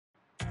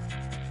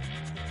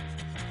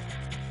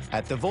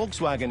At the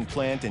Volkswagen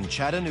plant in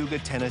Chattanooga,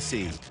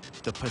 Tennessee,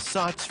 the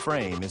Passat's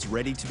frame is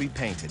ready to be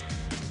painted.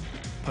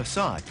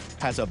 Passat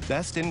has a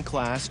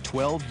best-in-class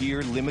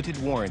 12-year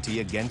limited warranty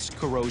against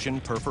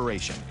corrosion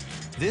perforation.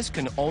 This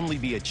can only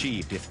be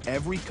achieved if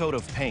every coat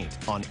of paint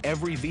on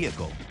every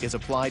vehicle is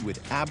applied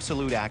with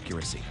absolute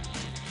accuracy.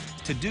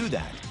 To do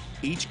that,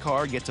 each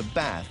car gets a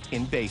bath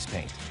in base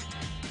paint.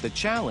 The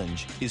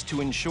challenge is to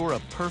ensure a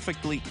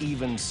perfectly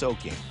even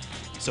soaking,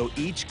 so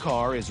each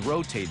car is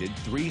rotated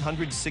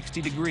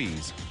 360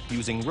 degrees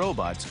using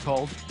robots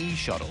called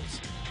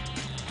e-shuttles.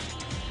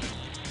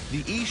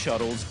 The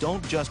e-shuttles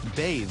don't just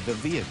bathe the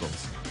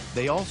vehicles,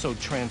 they also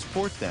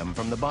transport them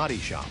from the body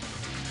shop.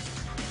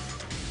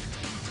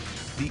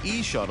 The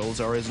e-shuttles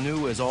are as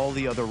new as all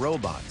the other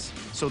robots,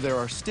 so there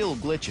are still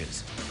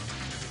glitches.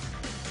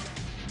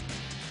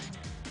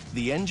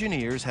 The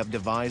engineers have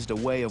devised a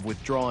way of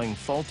withdrawing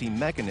faulty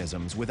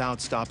mechanisms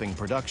without stopping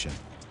production.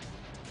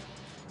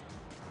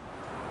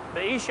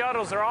 The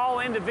e-shuttles are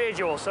all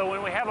individual, so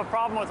when we have a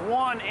problem with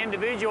one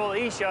individual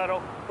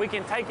e-shuttle, we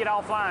can take it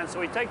offline. So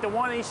we take the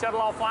one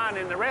e-shuttle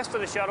offline and the rest of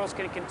the shuttles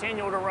can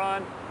continue to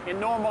run in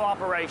normal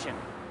operation.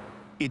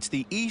 It's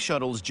the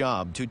e-shuttle's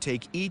job to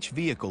take each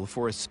vehicle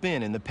for a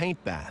spin in the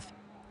paint bath.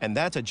 And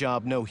that's a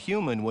job no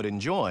human would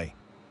enjoy,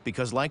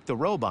 because like the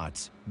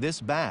robots,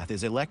 this bath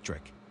is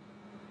electric.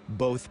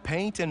 Both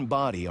paint and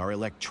body are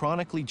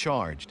electronically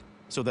charged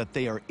so that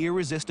they are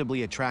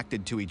irresistibly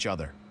attracted to each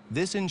other.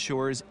 This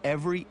ensures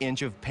every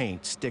inch of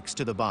paint sticks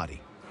to the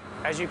body.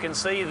 As you can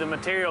see, the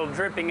material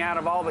dripping out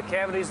of all the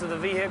cavities of the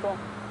vehicle.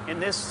 In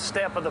this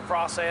step of the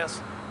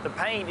process, the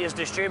paint is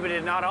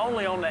distributed not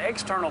only on the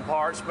external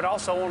parts, but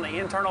also on the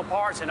internal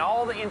parts and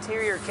all the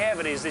interior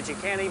cavities that you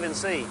can't even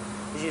see.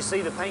 As you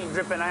see the paint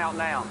dripping out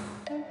now.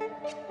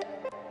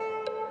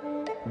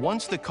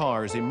 Once the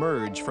cars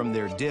emerge from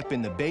their dip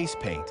in the base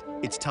paint,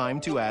 it's time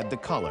to add the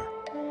color.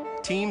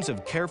 Teams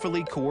of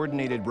carefully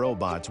coordinated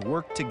robots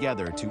work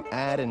together to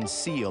add and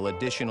seal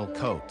additional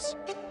coats.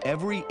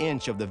 Every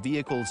inch of the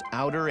vehicle's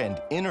outer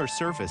and inner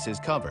surface is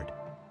covered.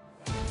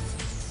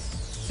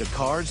 The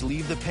cars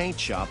leave the paint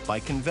shop by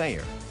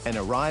conveyor and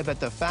arrive at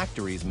the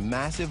factory's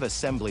massive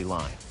assembly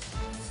line.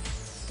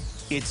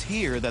 It's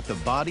here that the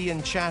body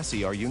and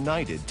chassis are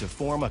united to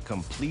form a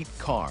complete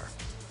car.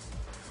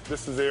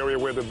 This is the area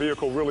where the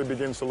vehicle really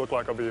begins to look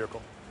like a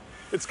vehicle.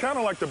 It's kind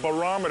of like the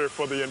barometer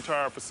for the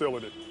entire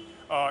facility.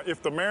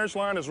 If the marriage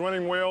line is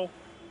running well,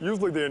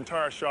 usually the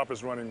entire shop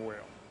is running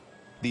well.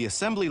 The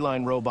assembly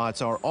line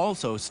robots are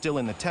also still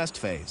in the test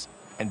phase,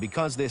 and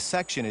because this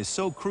section is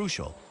so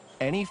crucial,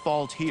 any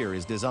fault here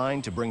is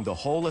designed to bring the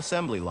whole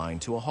assembly line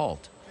to a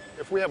halt.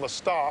 If we have a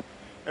stop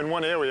in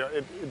one area,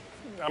 it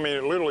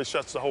literally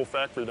shuts the whole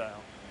factory down.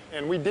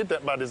 And we did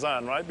that by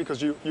design, right?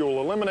 Because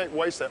you'll eliminate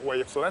waste that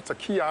way. So that's a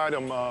key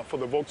item for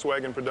the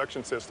Volkswagen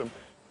production system.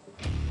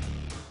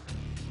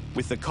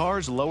 With the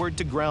cars lowered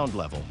to ground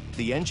level,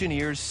 the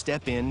engineers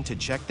step in to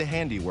check the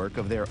handiwork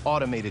of their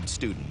automated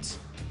students.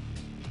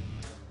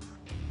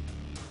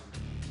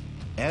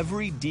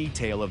 Every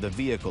detail of the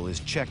vehicle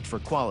is checked for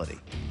quality.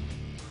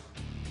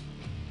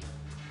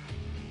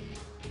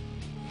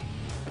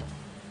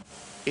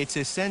 It's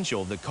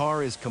essential the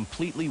car is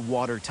completely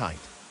watertight,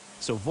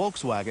 so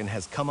Volkswagen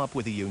has come up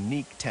with a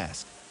unique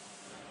test.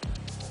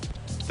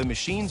 The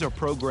machines are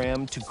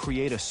programmed to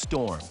create a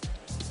storm.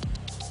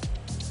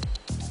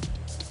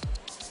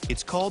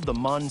 It's called the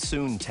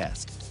monsoon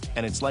test,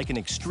 and it's like an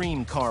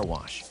extreme car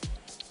wash.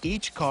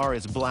 Each car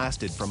is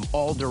blasted from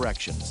all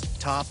directions,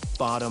 top,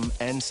 bottom,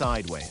 and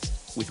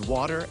sideways, with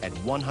water at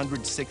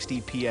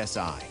 160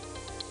 psi.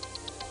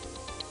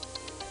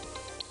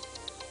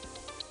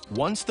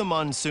 Once the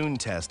monsoon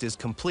test is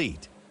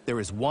complete, there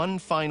is one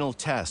final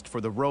test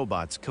for the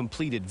robot's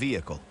completed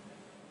vehicle.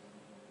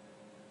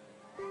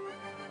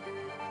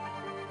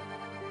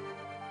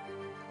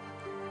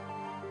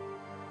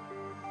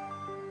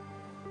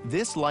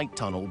 This light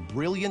tunnel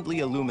brilliantly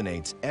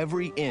illuminates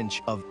every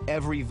inch of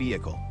every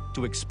vehicle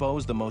to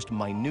expose the most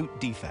minute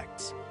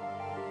defects.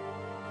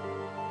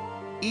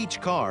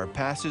 Each car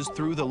passes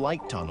through the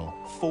light tunnel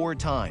 4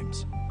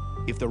 times.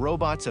 If the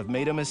robots have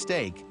made a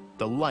mistake,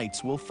 the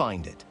lights will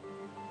find it.